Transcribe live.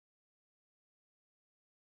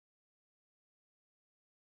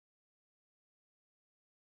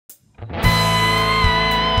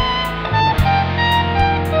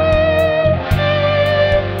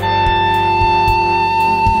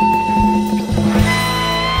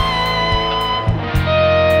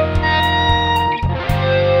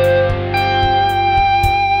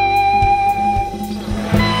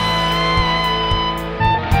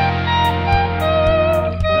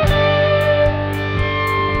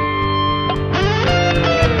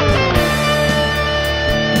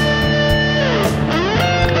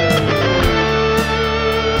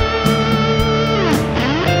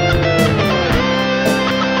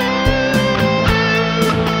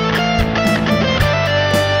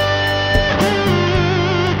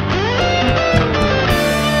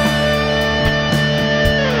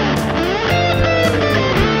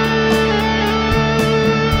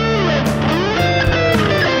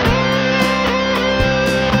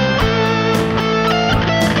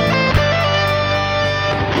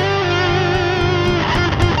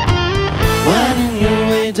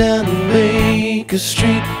a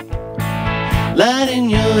street, light in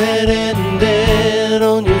your head and dead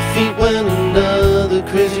on your feet. When another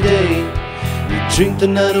crazy day, you drink the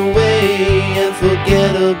night away and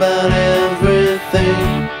forget about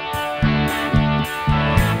everything.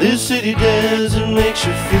 This city desert makes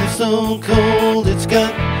you feel so cold. It's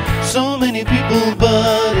got so many people,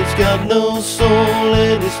 but it's got no soul.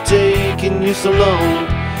 And it's taken you so long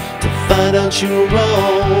to find out you were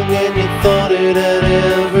wrong, and you thought it had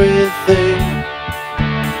everything.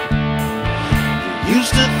 You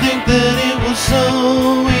used to think that it was so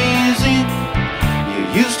easy. You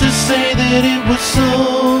used to say that it was so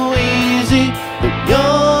easy. But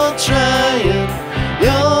you're trying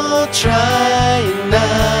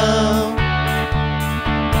now.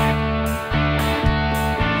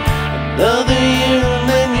 Another year and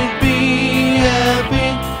then you'd be happy.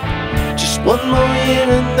 Just one more year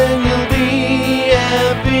and then you'll be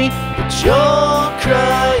happy. But you're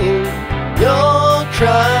crying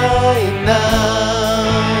now.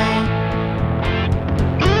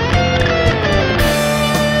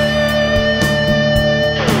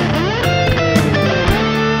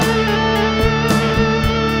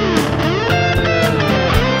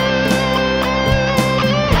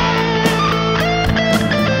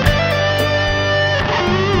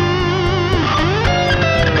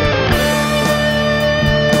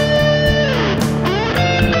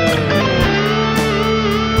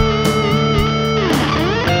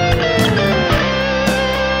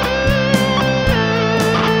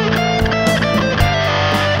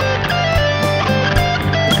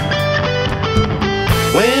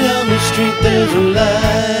 Way down the street there's a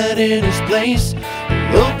light in his place.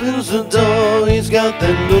 He opens the door, he's got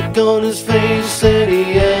that look on his face. And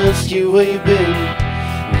he asks you where you've been.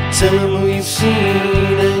 You tell him who you've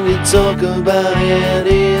seen, and you talk about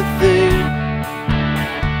anything.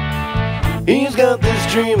 He's got this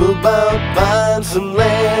dream about buying some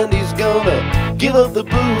land. He's gonna give up the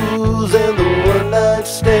booze and the one-night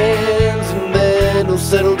stands, and then he'll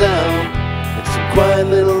settle down in some quiet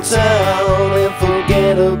little town and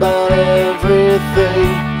forget about everything.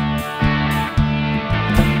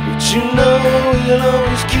 But you know he'll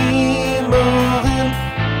always keep moving.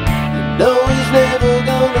 You know he's never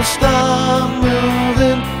gonna stop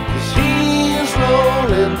moving, 'cause he's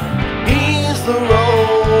rolling, he's the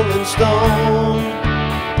Rolling Stone.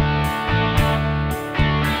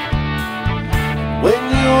 When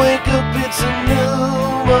you wake up it's a new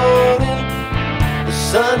morning. The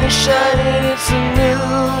sun is shining, it's a new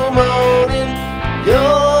morning.